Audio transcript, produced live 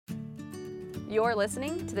You're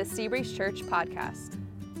listening to the Seabreeze Church podcast.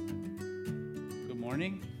 Good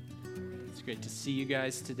morning. It's great to see you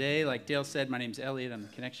guys today. Like Dale said, my name's Elliot. I'm the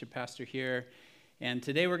connection pastor here. And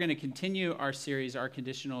today we're going to continue our series, Our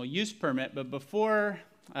Conditional Use Permit. But before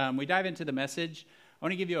we dive into the message, I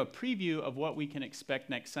want to give you a preview of what we can expect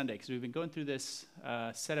next Sunday, because we've been going through this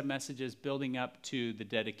set of messages building up to the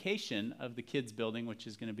dedication of the kids' building, which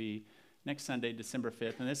is going to be next Sunday, December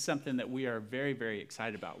 5th. And this is something that we are very, very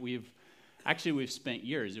excited about. We've spent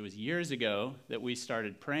years. It was years ago that we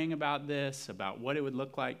started praying about this, about what it would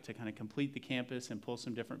look like to kind of complete the campus and pull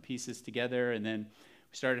some different pieces together. And then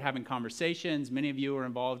we started having conversations. Many of you were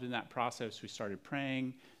involved in that process. We started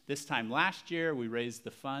praying. This time last year, we raised the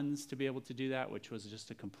funds to be able to do that, which was just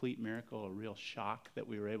a complete miracle, a real shock that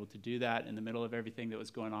we were able to do that in the middle of everything that was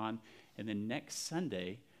going on. And then next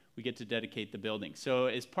Sunday, we get to dedicate the building. So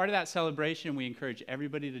as part of that celebration, we encourage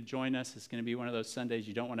everybody to join us. It's going to be one of those Sundays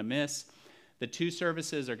you don't want to miss. The two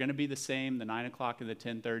services are going to be the same, the 9 o'clock and the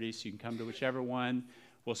 10:30, so you can come to whichever one.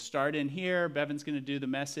 We'll start in here. Bevan's going to do the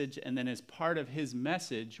message, and then as part of his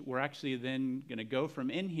message, we're actually then going to go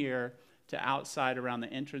from in here to outside around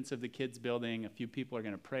the entrance of the kids' building. A few people are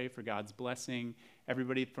going to pray for God's blessing.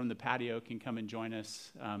 Everybody from the patio can come and join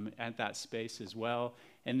us at that space as well.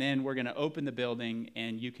 And then we're going to open the building,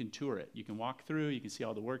 and you can tour it. You can walk through. You can see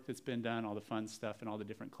all the work that's been done, all the fun stuff, and all the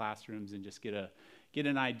different classrooms, and just get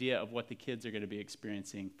an idea of what the kids are going to be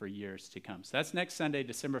experiencing for years to come. So that's next Sunday,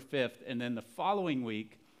 December 5th. And then the following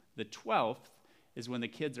week, the 12th, is when the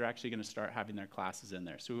kids are actually going to start having their classes in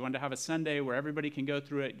there. So we wanted to have a Sunday where everybody can go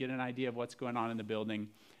through it, get an idea of what's going on in the building.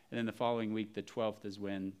 And then the following week, the 12th, is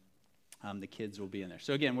when the kids will be in there.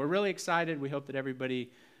 So again, we're really excited. We hope that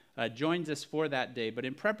everybody joins us for that day. But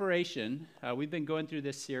in preparation, we've been going through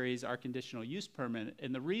this series, Our Conditional Use Permit.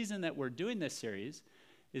 And the reason that we're doing this series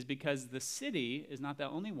is because the city is not the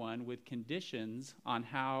only one with conditions on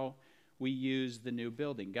how we use the new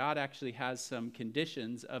building. God actually has some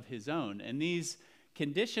conditions of his own. And these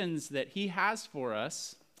conditions that he has for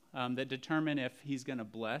us that determine if he's going to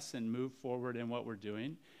bless and move forward in what we're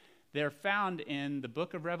doing, they're found in the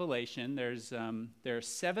book of Revelation. There are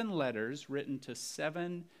 7 letters written to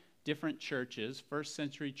 7 different churches, first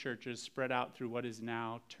century churches spread out through what is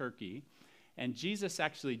now Turkey. And Jesus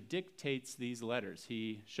actually dictates these letters.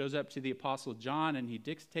 He shows up to the Apostle John, and he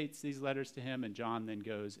dictates these letters to him, and John then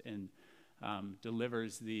goes and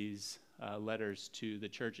delivers these letters to the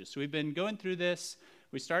churches. So we've been going through this.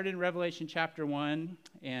 We started in Revelation chapter 1,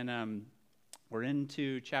 and we're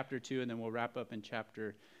into chapter 2, and then we'll wrap up in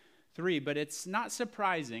chapter 3. But it's not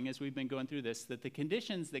surprising, as we've been going through this, that the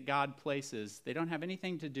conditions that God places, they don't have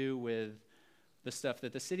anything to do with the stuff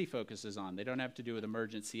that the city focuses on. They don't have to do with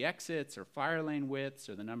emergency exits or fire lane widths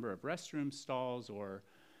or the number of restroom stalls or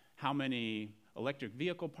how many electric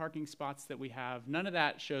vehicle parking spots that we have. None of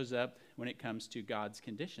that shows up when it comes to God's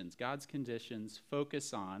conditions. God's conditions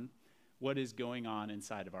focus on what is going on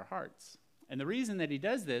inside of our hearts. And the reason that he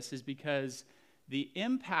does this is because the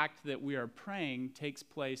impact that we are praying takes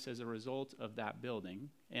place as a result of that building,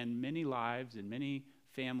 and many lives and many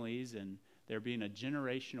families, and there being a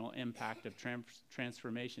generational impact of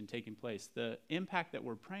transformation taking place. The impact that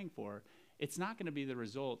we're praying for, it's not going to be the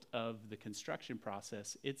result of the construction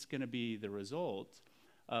process. It's going to be the result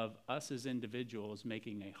of us as individuals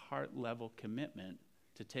making a heart-level commitment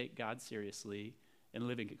to take God seriously and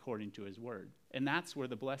living according to his word. And that's where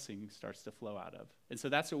the blessing starts to flow out of. And so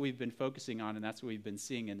that's what we've been focusing on, and that's what we've been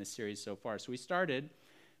seeing in this series so far. So we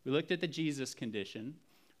looked at the Jesus condition.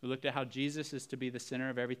 We looked at how Jesus is to be the center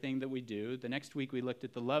of everything that we do. The next week, we looked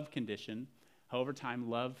at the love condition. How over time,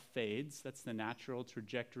 love fades. That's the natural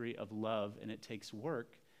trajectory of love, and it takes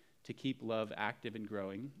work to keep love active and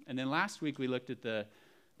growing. And then last week, we looked at the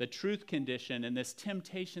truth condition and this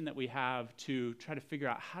temptation that we have to try to figure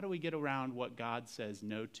out, how do we get around what God says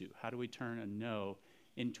no to? How do we turn a no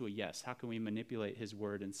into a yes? How can we manipulate his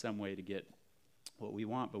word in some way to get what we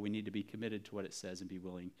want? But we need to be committed to what it says and be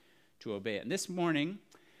willing to obey it. And this morning,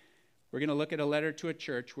 we're going to look at a letter to a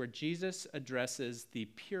church where Jesus addresses the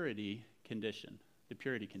purity condition. The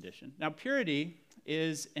purity condition. Now, purity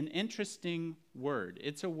is an interesting word.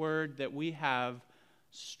 It's a word that we have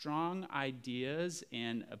strong ideas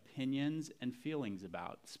and opinions and feelings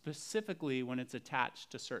about, specifically when it's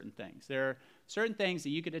attached to certain things. There are certain things that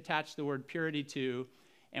you could attach the word purity to,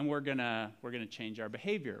 and we're gonna change our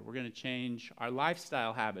behavior. We're gonna change our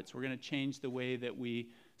lifestyle habits. We're gonna change the way that we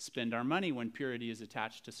spend our money when purity is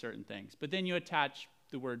attached to certain things. But then you attach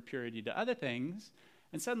the word purity to other things,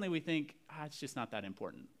 and suddenly we think, it's just not that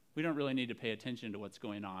important. We don't really need to pay attention to what's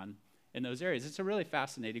going on in those areas. It's a really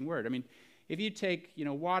fascinating word. I mean, If you take,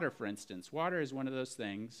 water, for instance, water is one of those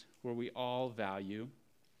things where we all value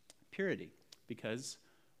purity because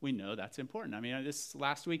we know that's important. I mean, this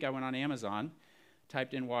last week I went on Amazon,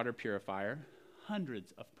 typed in water purifier,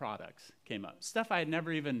 hundreds of products came up. Stuff I had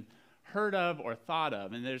never even heard of or thought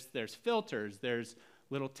of. And there's filters, there's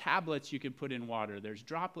little tablets you can put in water, there's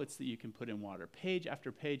droplets that you can put in water, page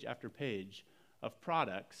after page after page of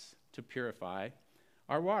products to purify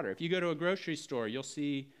our water. If you go to a grocery store, you'll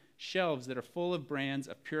see shelves that are full of brands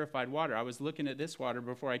of purified water. I was looking at this water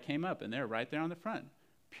before I came up, and they're right there on the front,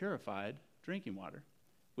 purified drinking water.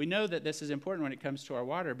 We know that this is important when it comes to our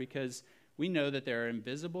water because we know that there are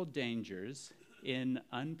invisible dangers in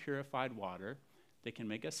unpurified water that can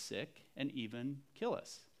make us sick and even kill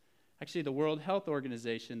us. Actually, the World Health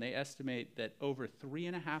Organization, they estimate that over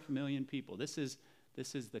 3.5 million people, this is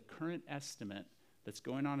the current estimate that's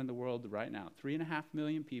going on in the world right now, 3.5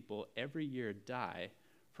 million people every year die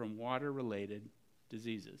from water-related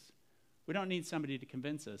diseases. We don't need somebody to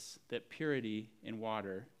convince us that purity in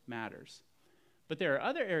water matters. But there are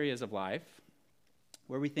other areas of life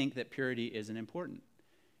where we think that purity isn't important.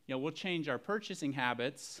 We'll change our purchasing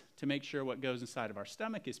habits to make sure what goes inside of our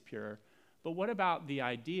stomach is pure, but what about the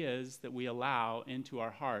ideas that we allow into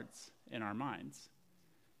our hearts and our minds?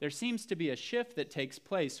 There seems to be a shift that takes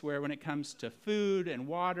place where when it comes to food and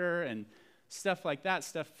water and stuff like that,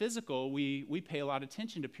 stuff physical, we pay a lot of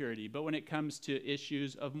attention to purity. But when it comes to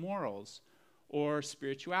issues of morals or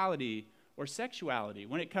spirituality or sexuality,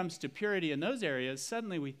 when it comes to purity in those areas,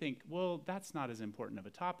 suddenly we think, well, that's not as important of a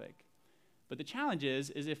topic. But the challenge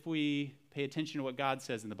is if we pay attention to what God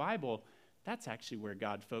says in the Bible, that's actually where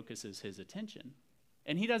God focuses his attention.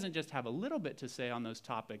 And he doesn't just have a little bit to say on those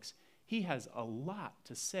topics. He has a lot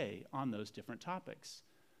to say on those different topics.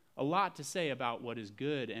 A lot to say about what is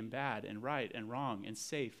good and bad and right and wrong and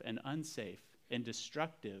safe and unsafe and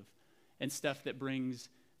destructive and stuff that brings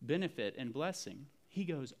benefit and blessing. He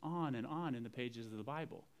goes on and on in the pages of the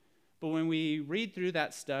Bible. But when we read through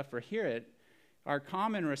that stuff or hear it, our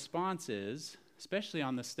common response is, especially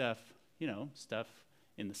on the stuff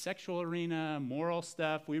in the sexual arena, moral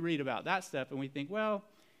stuff, we read about that stuff and we think, well,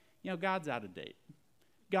 God's out of date.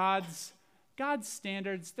 God's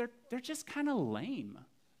standards, they're just kind of lame.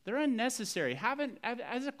 They're unnecessary.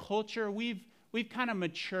 As a culture, we've kind of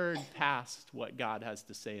matured past what God has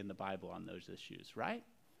to say in the Bible on those issues, right?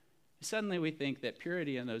 Suddenly we think that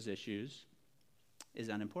purity in those issues is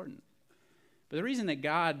unimportant. But the reason that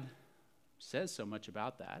God says so much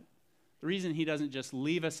about that, the reason he doesn't just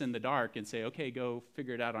leave us in the dark and say, okay, go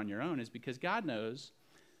figure it out on your own, is because God knows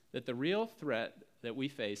that the real threat that we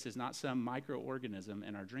face is not some microorganism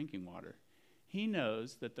in our drinking water. He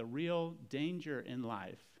knows that the real danger in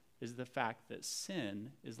life is the fact that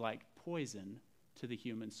sin is like poison to the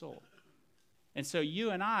human soul. And so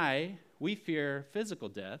you and I, we fear physical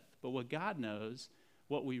death, but what God knows,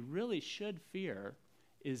 what we really should fear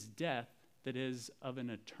is death that is of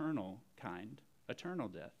an eternal kind, eternal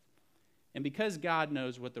death. And because God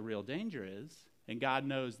knows what the real danger is, and God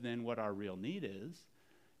knows then what our real need is,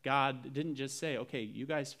 God didn't just say, okay, you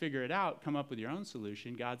guys figure it out, come up with your own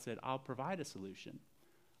solution. God said, I'll provide a solution.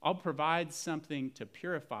 I'll provide something to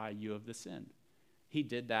purify you of the sin. He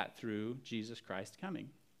did that through Jesus Christ coming.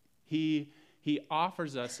 He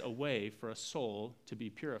offers us a way for a soul to be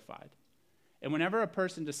purified. And whenever a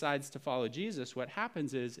person decides to follow Jesus, what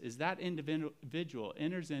happens is that individual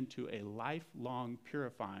enters into a lifelong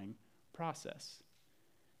purifying process.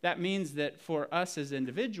 That means that for us as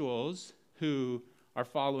individuals who are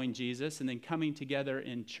following Jesus and then coming together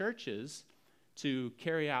in churches to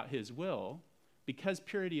carry out his will, because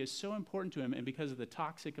purity is so important to him and because of the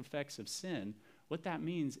toxic effects of sin, what that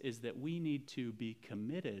means is that we need to be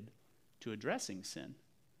committed to addressing sin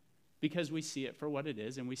because we see it for what it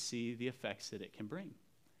is and we see the effects that it can bring.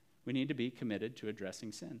 We need to be committed to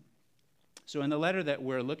addressing sin. So in the letter that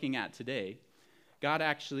we're looking at today, God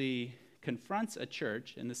actually confronts a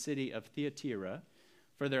church in the city of Thyatira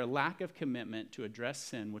for their lack of commitment to address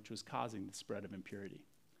sin, which was causing the spread of impurity.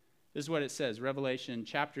 This is what it says, Revelation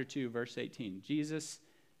chapter 2, verse 18. Jesus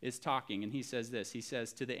is talking, and he says this. He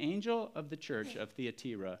says, to the angel of the church of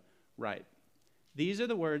Thyatira, write, these are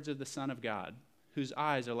the words of the Son of God, whose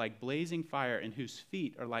eyes are like blazing fire and whose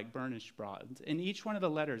feet are like burnished bronze. In each one of the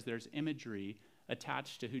letters, there's imagery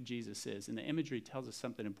attached to who Jesus is, and the imagery tells us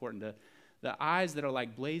something important. The eyes that are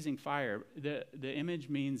like blazing fire, the image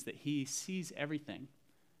means that he sees everything.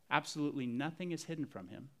 Absolutely nothing is hidden from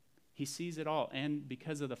him. He sees it all, and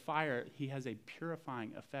because of the fire, he has a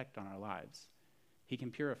purifying effect on our lives. He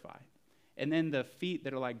can purify. And then the feet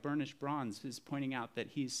that are like burnished bronze is pointing out that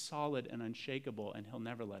he's solid and unshakable, and he'll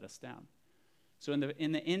never let us down. So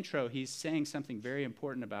in the intro, he's saying something very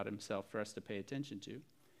important about himself for us to pay attention to.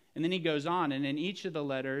 And then he goes on, and in each of the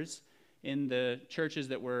letters in the churches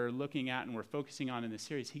that we're looking at and we're focusing on in this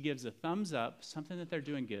series, he gives a thumbs up, something that they're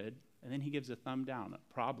doing good, and then he gives a thumb down,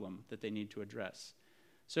 a problem that they need to address.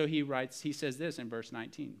 So he says this in verse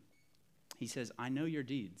 19. He says, I know your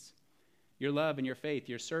deeds, your love and your faith,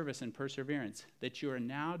 your service and perseverance, that you are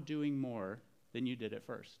now doing more than you did at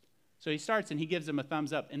first. So he starts and he gives them a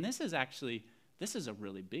thumbs up. And this is a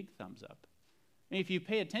really big thumbs up. I mean, if you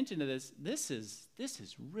pay attention to this, this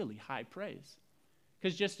is really high praise.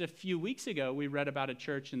 Because just a few weeks ago, we read about a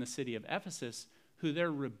church in the city of Ephesus who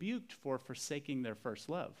they're rebuked for forsaking their first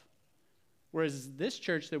love. Whereas this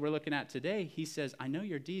church that we're looking at today, he says, I know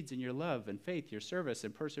your deeds and your love and faith, your service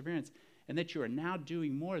and perseverance, and that you are now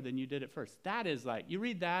doing more than you did at first. That is like, you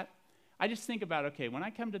read that, I just think about, okay, when I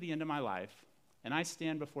come to the end of my life and I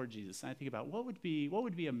stand before Jesus, and I think about what would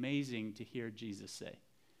be amazing to hear Jesus say.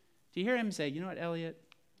 To hear him say, you know what, Elliot,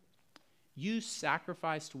 you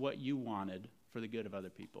sacrificed what you wanted for the good of other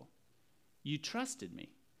people. You trusted me.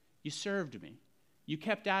 You served me. You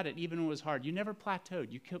kept at it even when it was hard. You never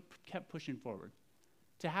plateaued. You kept pushing forward.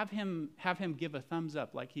 To have him give a thumbs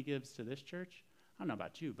up like he gives to this church, I don't know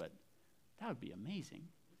about you, but that would be amazing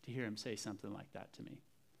to hear him say something like that to me.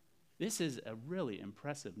 This is a really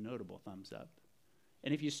impressive, notable thumbs up.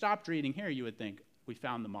 And if you stopped reading here, you would think, we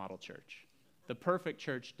found the model church. The perfect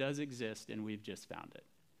church does exist, and we've just found it.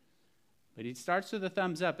 But he starts with a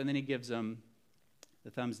thumbs up, and then he gives them the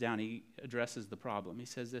thumbs down. He addresses the problem. He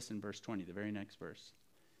says this in verse 20, the very next verse.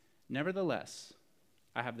 Nevertheless,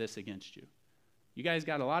 I have this against you. You guys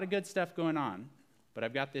got a lot of good stuff going on, but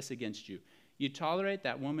I've got this against you. You tolerate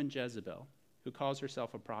that woman Jezebel, who calls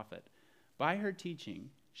herself a prophet. By her teaching,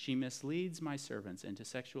 she misleads my servants into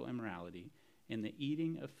sexual immorality in the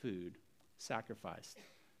eating of food sacrificed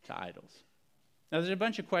to idols. Now, there's a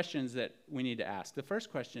bunch of questions that we need to ask. The first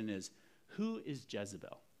question is, who is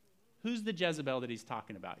Jezebel? Who's the Jezebel that he's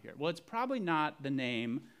talking about here? Well, it's probably not the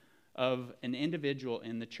name of an individual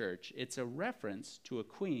in the church. It's a reference to a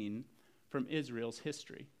queen from Israel's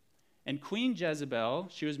history. And Queen Jezebel,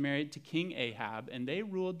 she was married to King Ahab, and they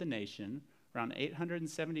ruled the nation around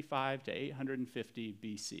 875 to 850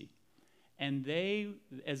 BC. And they,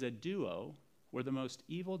 as a duo, were the most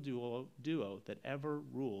evil duo that ever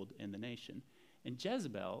ruled in the nation. And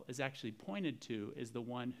Jezebel is actually pointed to as the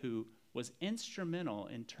one who was instrumental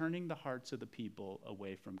in turning the hearts of the people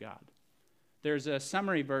away from God. There's a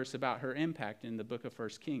summary verse about her impact in the book of 1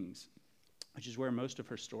 Kings, which is where most of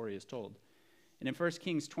her story is told. And in 1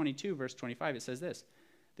 Kings 22, verse 25, it says this,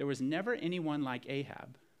 there was never anyone like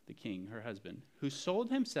Ahab, the king, her husband, who sold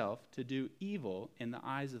himself to do evil in the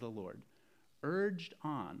eyes of the Lord, urged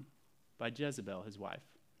on by Jezebel, his wife.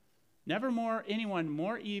 Never anyone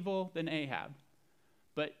more evil than Ahab.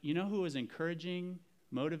 But you know who was encouraging,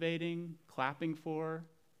 motivating, clapping for,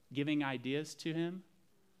 giving ideas to him?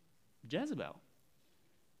 Jezebel.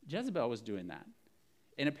 Jezebel was doing that.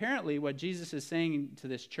 And apparently what Jesus is saying to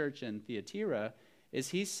this church in Thyatira is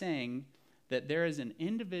he's saying that there is an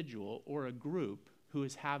individual or a group who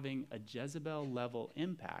is having a Jezebel-level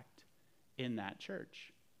impact in that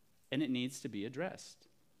church. And it needs to be addressed.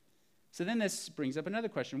 So then this brings up another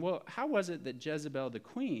question. Well, how was it that Jezebel, the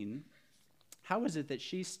queen, how is it that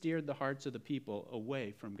she steered the hearts of the people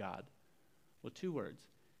away from God? Well, two words,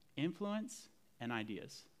 influence and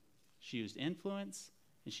ideas. She used influence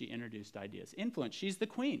and she introduced ideas. Influence, she's the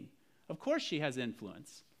queen. Of course she has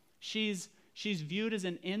influence. She's viewed as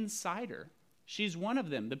an insider. She's one of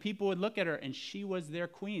them. The people would look at her and she was their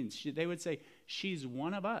queen. They would say, she's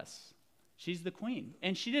one of us. She's the queen.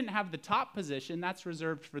 And she didn't have the top position. That's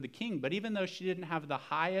reserved for the king. But even though she didn't have the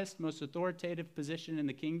highest, most authoritative position in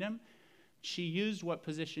the kingdom, she used what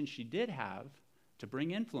position she did have to bring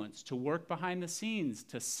influence, to work behind the scenes,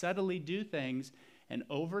 to subtly do things. And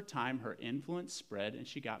over time, her influence spread, and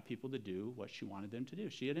she got people to do what she wanted them to do.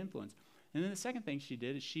 She had influence. And then the second thing she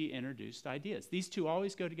did is she introduced ideas. These two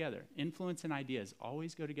always go together. Influence and ideas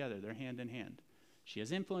always go together. They're hand in hand. She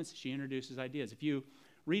has influence. She introduces ideas. If you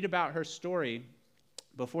read about her story,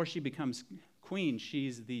 before she becomes queen,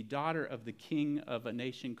 she's the daughter of the king of a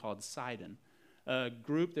nation called Sidon, a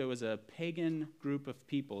group that was a pagan group of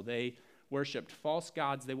people. They worshipped false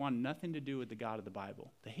gods. They wanted nothing to do with the God of the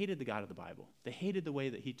Bible. They hated the God of the Bible. They hated the way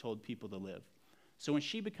that he told people to live. So when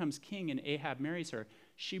she becomes king and Ahab marries her,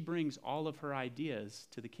 she brings all of her ideas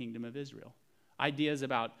to the kingdom of Israel. Ideas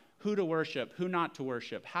about who to worship, who not to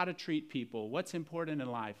worship, how to treat people, what's important in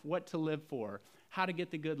life, what to live for, how to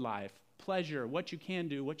get the good life, pleasure, what you can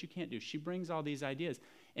do, what you can't do. She brings all these ideas.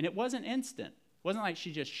 And it wasn't instant. It wasn't like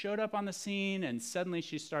she just showed up on the scene and suddenly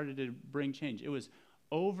she started to bring change. It was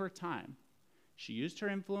over time. She used her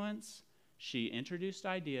influence, she introduced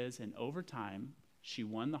ideas, and over time, she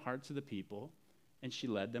won the hearts of the people, and she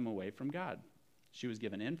led them away from God. She was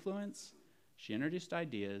given influence, she introduced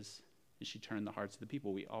ideas, and she turned the hearts of the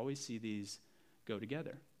people. We always see these go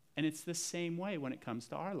together. And it's the same way when it comes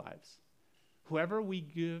to our lives. Whoever we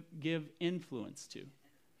give influence to,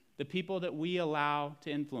 the people that we allow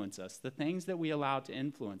to influence us, the things that we allow to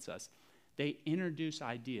influence us, they introduce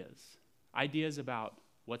ideas. Ideas about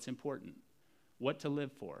what's important, what to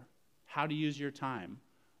live for, how to use your time,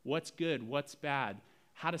 what's good, what's bad,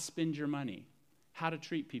 how to spend your money, how to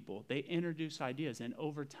treat people. They introduce ideas, and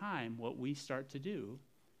over time, what we start to do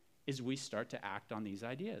is we start to act on these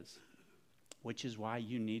ideas, which is why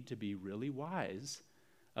you need to be really wise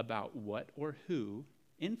about what or who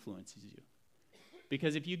influences you.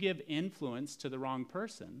 Because if you give influence to the wrong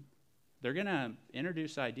person, they're going to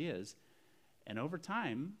introduce ideas, and over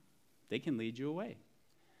time, they can lead you away.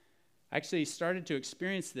 I actually started to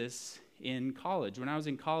experience this in college. When I was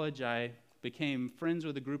in college, I became friends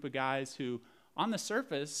with a group of guys who, on the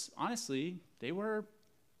surface, honestly, they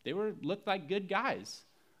looked like good guys.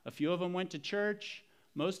 A few of them went to church.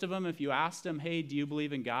 Most of them, if you asked them, hey, do you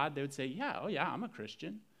believe in God? They would say, yeah, oh yeah, I'm a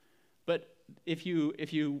Christian. But if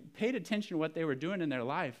you paid attention to what they were doing in their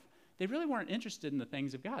life, they really weren't interested in the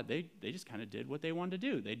things of God. They just kind of did what they wanted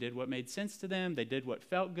to do. They did what made sense to them. They did what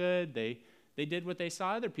felt good. They did what they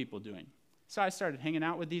saw other people doing. So I started hanging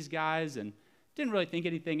out with these guys and didn't really think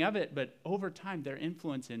anything of it, but over time, their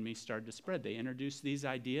influence in me started to spread. They introduced these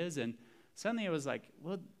ideas, and suddenly it was like,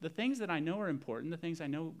 well, the things that I know are important, the things I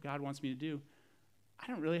know God wants me to do, I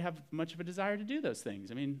don't really have much of a desire to do those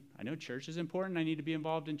things. I mean, I know church is important. I need to be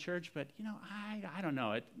involved in church, but, I don't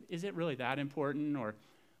know. Is it really that important? Or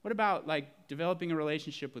what about, like, developing a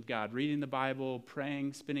relationship with God, reading the Bible,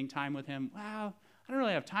 praying, spending time with him? Well, I don't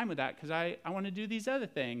really have time with that because I want to do these other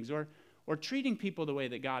things. Or treating people the way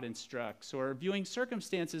that God instructs, or viewing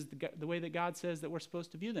circumstances the way that God says that we're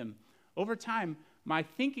supposed to view them. Over time, my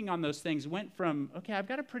thinking on those things went from, okay, I've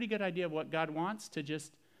got a pretty good idea of what God wants, to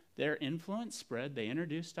just their influence spread, they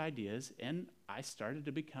introduced ideas, and I started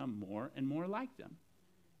to become more and more like them.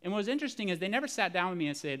 And what was interesting is they never sat down with me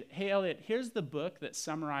and said, hey, Elliot, here's the book that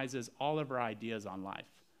summarizes all of our ideas on life.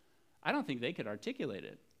 I don't think they could articulate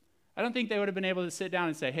it. I don't think they would have been able to sit down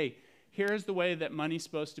and say, hey, here's the way that money's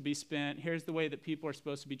supposed to be spent. Here's the way that people are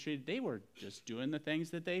supposed to be treated. They were just doing the things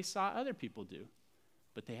that they saw other people do.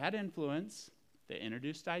 But they had influence. They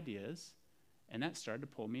introduced ideas. And that started to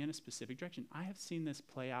pull me in a specific direction. I have seen this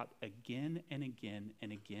play out again and again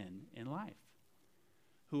and again in life.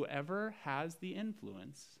 Whoever has the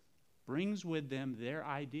influence brings with them their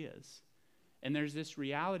ideas. And there's this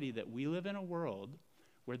reality that we live in a world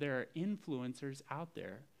where there are influencers out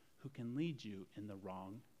there who can lead you in the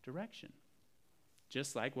wrong direction,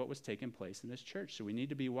 just like what was taking place in this church. So we need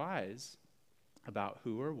to be wise about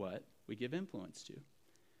who or what we give influence to.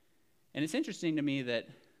 And it's interesting to me that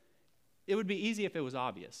it would be easy if it was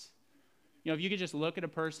obvious. If you could just look at a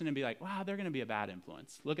person and be like, wow, they're going to be a bad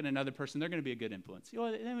influence. Look at another person, they're going to be a good influence.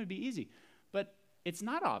 That would be easy. But it's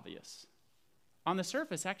not obvious. On the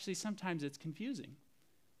surface, actually, sometimes it's confusing.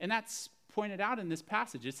 And that's pointed out in this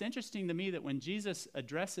passage. It's interesting to me that when Jesus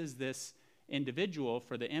addresses this individual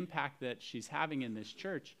for the impact that she's having in this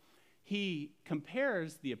church, he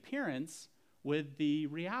compares the appearance with the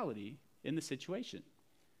reality in the situation.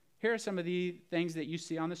 Here are some of the things that you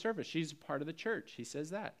see on the surface. She's a part of the church. He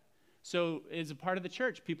says that. So as a part of the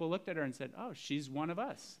church, people looked at her and said, oh, she's one of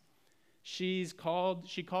us. She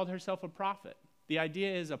called herself a prophet. The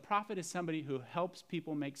idea is a prophet is somebody who helps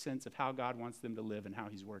people make sense of how God wants them to live and how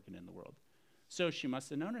he's working in the world. So she must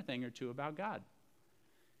have known a thing or two about God.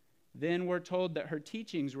 Then we're told that her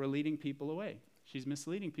teachings were leading people away. She's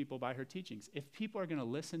misleading people by her teachings. If people are going to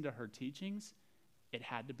listen to her teachings, it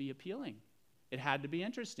had to be appealing. It had to be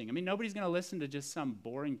interesting. I mean, nobody's going to listen to just some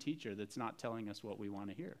boring teacher that's not telling us what we want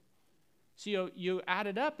to hear. So you add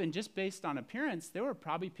it up, and just based on appearance, there were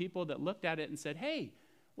probably people that looked at it and said, hey,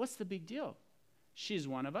 what's the big deal? She's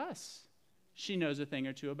one of us. She knows a thing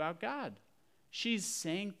or two about God. She's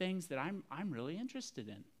saying things that I'm really interested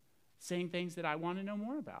in, saying things that I want to know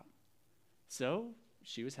more about. So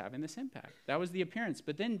she was having this impact. That was the appearance.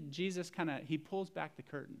 But then Jesus he pulls back the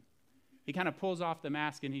curtain. He kind of pulls off the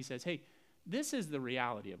mask and he says, hey, this is the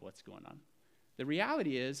reality of what's going on. The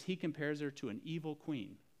reality is he compares her to an evil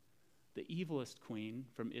queen, the evilest queen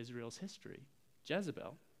from Israel's history,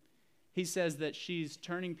 Jezebel. He says that she's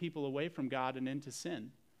turning people away from God and into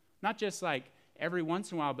sin. Not just like every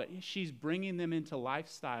once in a while, but she's bringing them into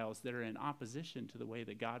lifestyles that are in opposition to the way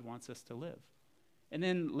that God wants us to live. And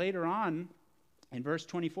then later on, in verse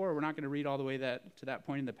 24, we're not going to read all the way to that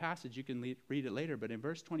point in the passage. You can read it later. But in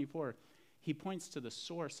verse 24, he points to the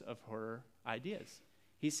source of her ideas.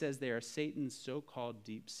 He says they are Satan's so-called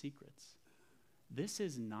deep secrets. This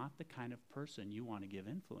is not the kind of person you want to give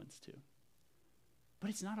influence to. But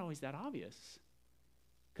it's not always that obvious.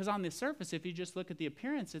 Because on the surface, if you just look at the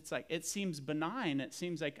appearance, it's like, it seems benign. It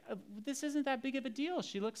seems like, this isn't that big of a deal.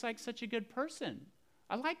 She looks like such a good person.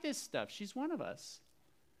 I like this stuff. She's one of us.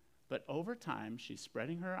 But over time, she's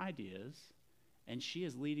spreading her ideas, and she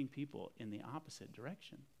is leading people in the opposite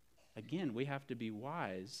direction. Again, we have to be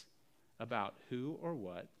wise about who or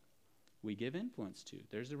what we give influence to.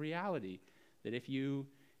 There's a reality that if you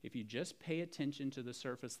just pay attention to the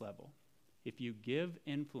surface level, if you give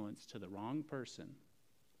influence to the wrong person,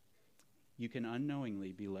 you can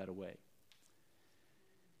unknowingly be led away.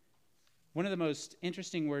 One of the most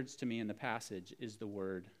interesting words to me in the passage is the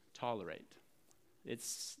word tolerate.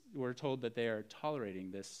 We're told that they are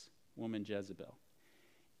tolerating this woman Jezebel.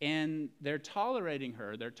 And they're tolerating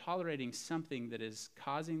her. They're tolerating something that is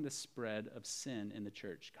causing the spread of sin in the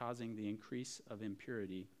church, causing the increase of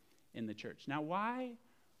impurity in the church. Now, why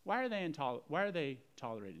are they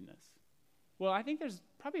tolerating this? Well, I think there's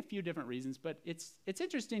probably a few different reasons, but it's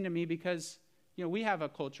interesting to me because, we have a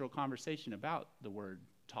cultural conversation about the word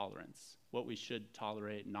tolerance, what we should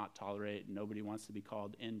tolerate and not tolerate. Nobody wants to be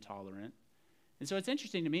called intolerant. And so it's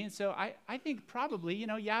interesting to me. And so I think probably,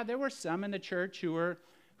 there were some in the church who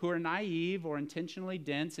were naive or intentionally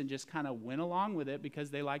dense and just kind of went along with it because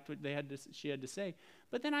they liked what she had to say.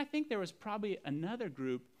 But then I think there was probably another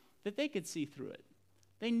group that they could see through it.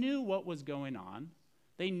 They knew what was going on.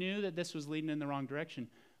 They knew that this was leading in the wrong direction,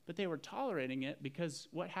 but they were tolerating it because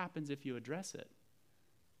what happens if you address it?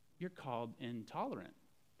 You're called intolerant.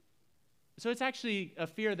 So it's actually a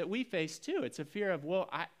fear that we face too. It's a fear of,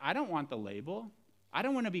 I don't want the label. I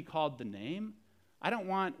don't want to be called the name. I don't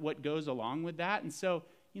want what goes along with that. And so,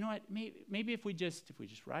 you know what, maybe if we just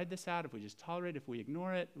ride this out, if we just tolerate, if we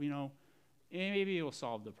ignore it, maybe it will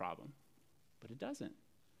solve the problem. But it doesn't.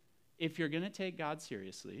 If you're going to take God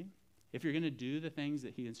seriously, if you're going to do the things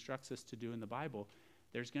that he instructs us to do in the Bible,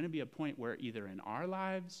 there's going to be a point where either in our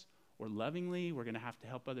lives or lovingly, we're going to have to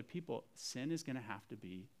help other people. Sin is going to have to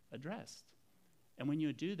be addressed. And when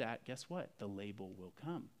you do that, guess what? The label will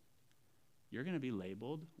come. You're going to be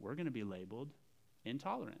labeled, we're going to be labeled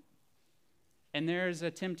intolerant. And there's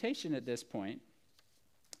a temptation at this point,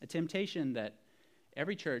 a temptation that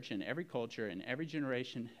every church and every culture and every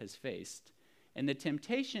generation has faced. And the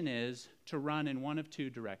temptation is to run in one of two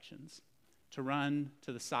directions. To run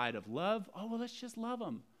to the side of love, let's just love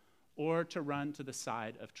them. Or to run to the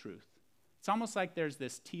side of truth. It's almost like there's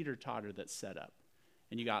this teeter-totter that's set up.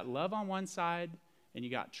 And you got love on one side, and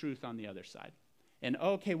you got truth on the other side. And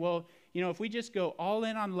if we just go all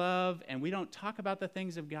in on love, and we don't talk about the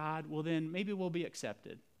things of God, well then maybe we'll be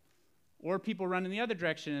accepted. Or people run in the other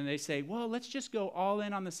direction, and they say, let's just go all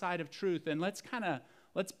in on the side of truth, and let's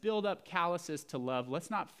build up calluses to love.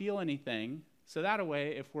 Let's not feel anything. So that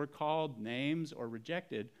way, if we're called names or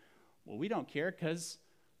rejected, we don't care because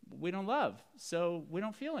we don't love. So we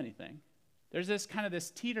don't feel anything. There's this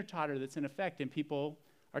teeter-totter that's in effect, and people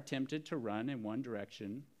are tempted to run in one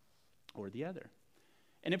direction or the other.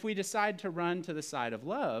 And if we decide to run to the side of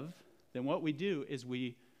love, then what we do is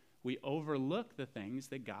we overlook the things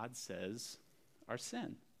that God says are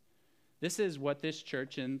sin. This is what this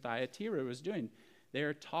church in Thyatira was doing.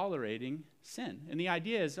 They're tolerating sin. And the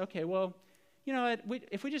idea is,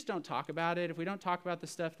 if we just don't talk about it, if we don't talk about the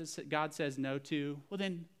stuff that God says no to,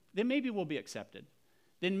 then maybe we'll be accepted.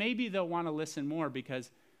 Then maybe they'll want to listen more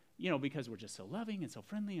because we're just so loving and so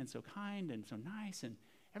friendly and so kind and so nice, and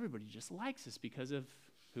everybody just likes us because of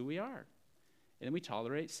who we are. And then we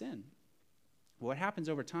tolerate sin. What happens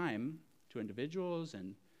over time to individuals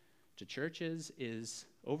and to churches is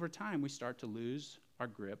over time we start to lose our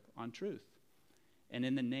grip on truth. And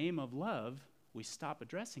in the name of love, we stop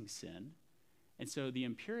addressing sin. And so the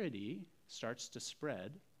impurity starts to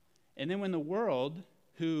spread. And then when the world,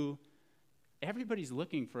 everybody's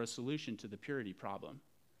looking for a solution to the purity problem.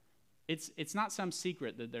 It's not some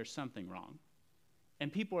secret that there's something wrong.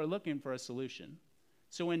 And people are looking for a solution.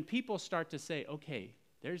 So when people start to say, okay,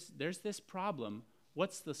 there's this problem,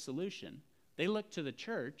 what's the solution? They look to the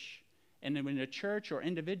church, and then when a church or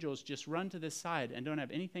individuals just run to this side and don't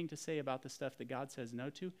have anything to say about the stuff that God says no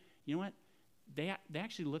to, you know what? They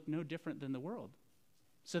actually look no different than the world.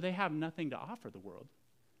 So they have nothing to offer the world.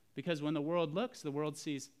 Because when the world looks, the world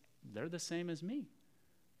sees they're the same as me.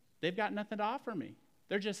 They've got nothing to offer me.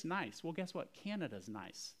 They're just nice. Well, guess what? Canada's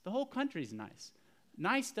nice. The whole country's nice.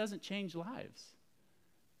 Nice doesn't change lives.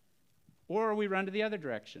 Or we run to the other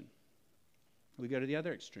direction. We go to the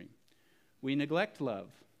other extreme. We neglect love,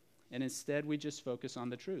 and instead we just focus on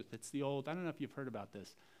the truth. It's the old, I don't know if you've heard about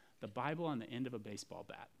this, the Bible on the end of a baseball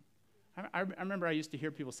bat. I remember I used to hear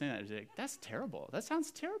people saying that. I was like, that's terrible. That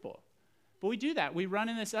sounds terrible. But we do that. We run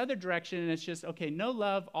in this other direction, and it's just, okay, no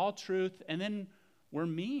love, all truth, and then we're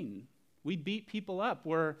mean. We beat people up.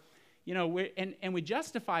 And we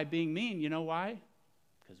justify being mean. You know why?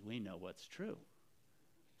 Because we know what's true.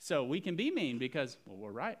 So we can be mean because, well,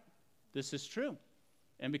 we're right. This is true.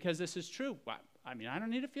 And because this is true, I don't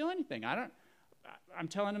need to feel anything. I'm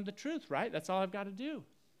telling them the truth, right? That's all I've got to do.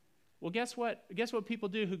 Well, guess what? Guess what people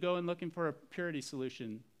do who go in looking for a purity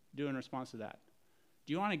solution do in response to that?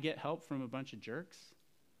 Do you want to get help from a bunch of jerks?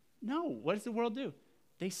 No. What does the world do?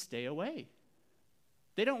 They stay away.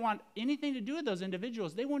 They don't want anything to do with those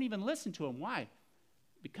individuals. They won't even listen to them. Why?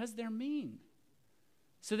 Because they're mean.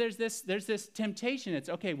 So there's this temptation. It's,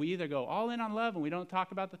 okay, we either go all in on love and we don't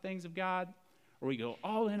talk about the things of God, or we go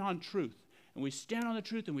all in on truth and we stand on the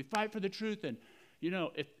truth and we fight for the truth, and,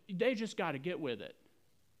 if they just got to get with it.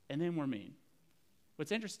 And then we're mean.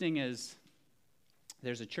 What's interesting is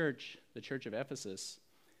there's a church, the church of Ephesus.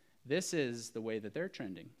 This is the way that they're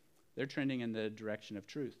trending. They're trending in the direction of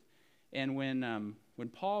truth. And when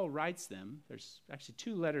Paul writes them, there's actually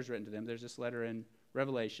 2 letters written to them. There's this letter in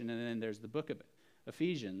Revelation, and then there's the book of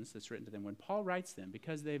Ephesians that's written to them. When Paul writes them,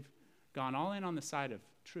 because they've gone all in on the side of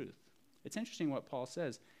truth, it's interesting what Paul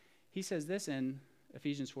says. He says this in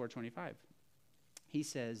Ephesians 4:25. He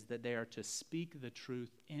says that they are to speak the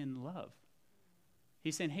truth in love.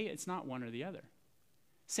 He's saying, hey, it's not one or the other.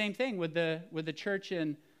 Same thing with the church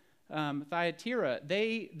in Thyatira.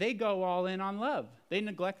 They go all in on love. They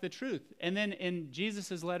neglect the truth. And then in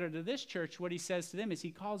Jesus' letter to this church, what he says to them is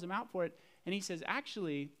he calls them out for it. And he says,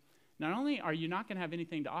 actually, not only are you not going to have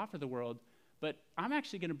anything to offer the world, but I'm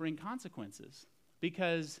actually going to bring consequences.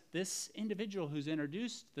 Because this individual who's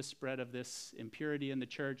introduced the spread of this impurity in the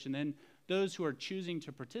church, and then those who are choosing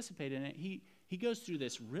to participate in it, he goes through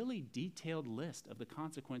this really detailed list of the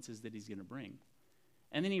consequences that he's going to bring.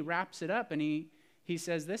 And then he wraps it up, and he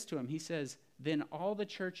says this to him. He says, then all the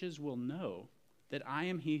churches will know that I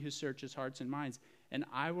am he who searches hearts and minds, and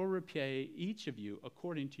I will repay each of you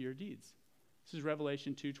according to your deeds. This is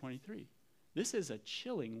Revelation 2:23. This is a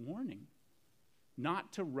chilling warning,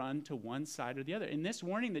 not to run to one side or the other. In this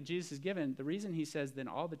warning that Jesus has given, the reason he says then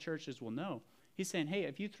all the churches will know, he's saying, hey,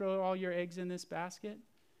 if you throw all your eggs in this basket,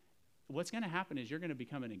 what's going to happen is you're going to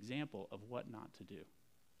become an example of what not to do.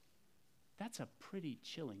 That's a pretty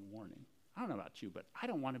chilling warning. I don't know about you, but I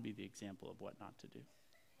don't want to be the example of what not to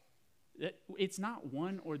do. It's not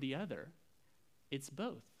one or the other. It's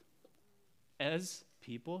both. As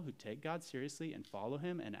people who take God seriously and follow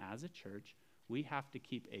him, and as a church, we have to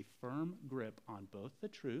keep a firm grip on both the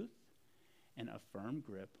truth and a firm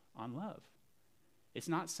grip on love. It's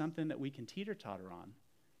not something that we can teeter-totter on.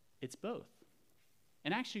 It's both.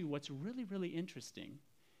 And actually, what's really, really interesting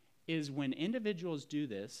is when individuals do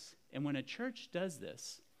this, and when a church does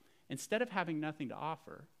this, instead of having nothing to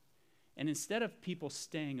offer, and instead of people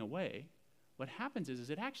staying away, what happens is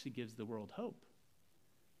it actually gives the world hope.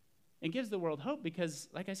 It gives the world hope because,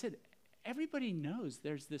 like I said, everybody knows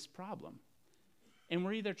there's this problem. And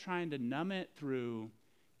we're either trying to numb it through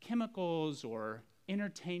chemicals or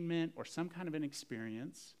entertainment or some kind of an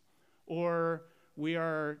experience, or we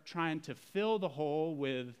are trying to fill the hole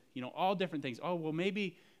with, all different things. Oh, well,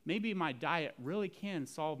 maybe my diet really can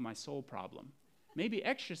solve my soul problem. Maybe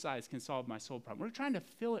exercise can solve my soul problem. We're trying to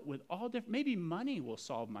fill it with all different, maybe money will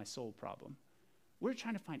solve my soul problem. We're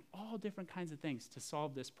trying to find all different kinds of things to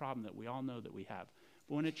solve this problem that we all know that we have.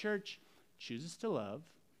 But when a church chooses to love,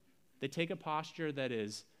 they take a posture that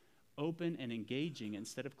is open and engaging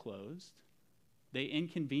instead of closed. They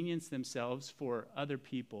inconvenience themselves for other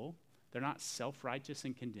people. They're not self-righteous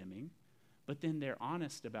and condemning, but then they're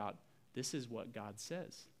honest about this is what God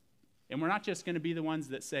says. And we're not just going to be the ones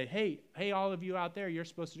that say, hey, all of you out there, you're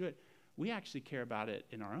supposed to do it. We actually care about it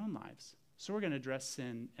in our own lives. So we're going to address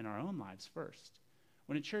sin in our own lives first.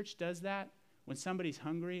 When a church does that, when somebody's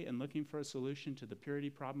hungry and looking for a solution to the purity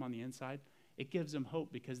problem on the inside, it gives them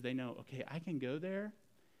hope because they know, okay, I can go there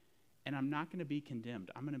and I'm not going to be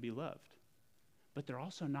condemned. I'm going to be loved. But they're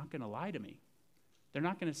also not going to lie to me. They're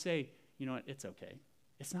not going to say, you know what, it's okay.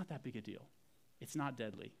 It's not that big a deal. It's not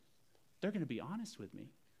deadly. They're going to be honest with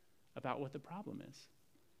me about what the problem is.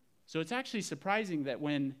 So it's actually surprising that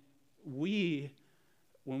when we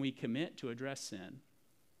commit to address sin,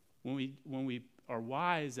 when we are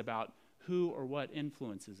wise about who or what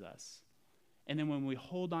influences us, and then when we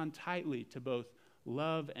hold on tightly to both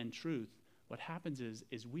love and truth, what happens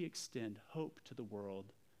is we extend hope to the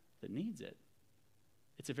world that needs it.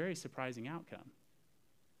 It's a very surprising outcome.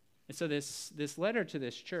 And so this letter to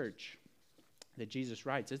this church that Jesus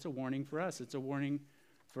writes, it's a warning for us. It's a warning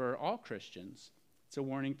for all Christians. It's a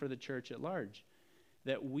warning for the church at large,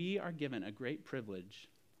 that we are given a great privilege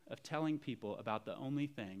of telling people about the only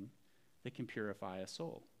thing that can purify a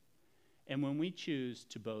soul. And when we choose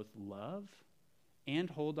to both love and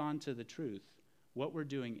hold on to the truth, what we're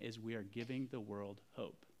doing is we are giving the world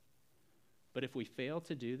hope. But if we fail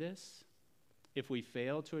to do this, if we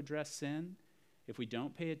fail to address sin, if we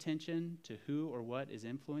don't pay attention to who or what is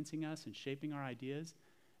influencing us and shaping our ideas,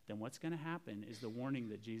 then what's going to happen is the warning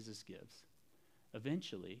that Jesus gives.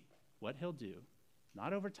 Eventually, what he'll do,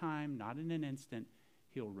 not over time, not in an instant,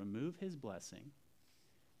 he'll remove his blessing,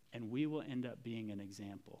 and we will end up being an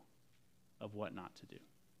example of what not to do.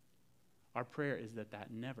 Our prayer is that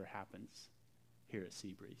that never happens here at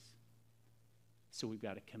Seabreeze. So we've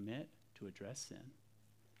got to commit to address sin.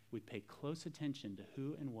 We pay close attention to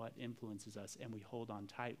who and what influences us, and we hold on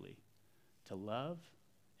tightly to love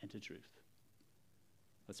and to truth.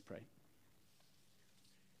 Let's pray.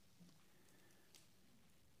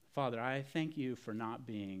 Father, I thank you for not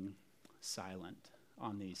being silent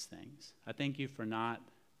on these things. I thank you for not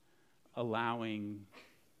allowing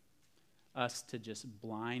us to just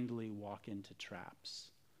blindly walk into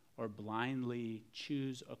traps or blindly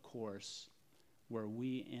choose a course where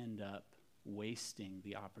we end up wasting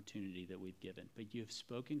the opportunity that we've given. But you've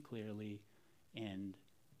spoken clearly, and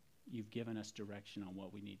you've given us direction on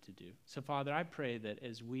what we need to do. So, Father, I pray that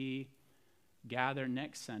as we gather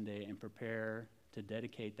next Sunday and prepare to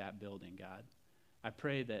dedicate that building, God, I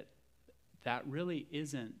pray that that really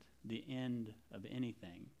isn't the end of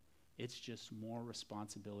anything. It's just more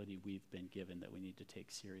responsibility we've been given that we need to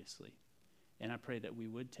take seriously. And I pray that we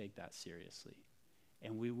would take that seriously.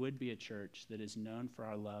 And we would be a church that is known for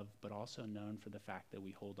our love, but also known for the fact that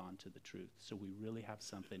we hold on to the truth. So we really have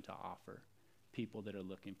something to offer people that are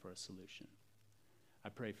looking for a solution. I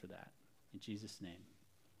pray for that. In Jesus' name,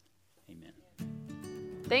 amen.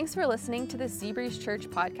 Thanks for listening to the Seabreeze Church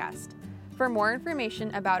podcast. For more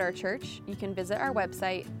information about our church, you can visit our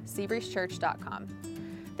website, seabreezechurch.com.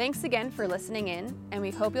 Thanks again for listening in, and we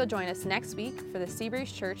hope you'll join us next week for the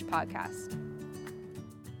Seabreeze Church podcast.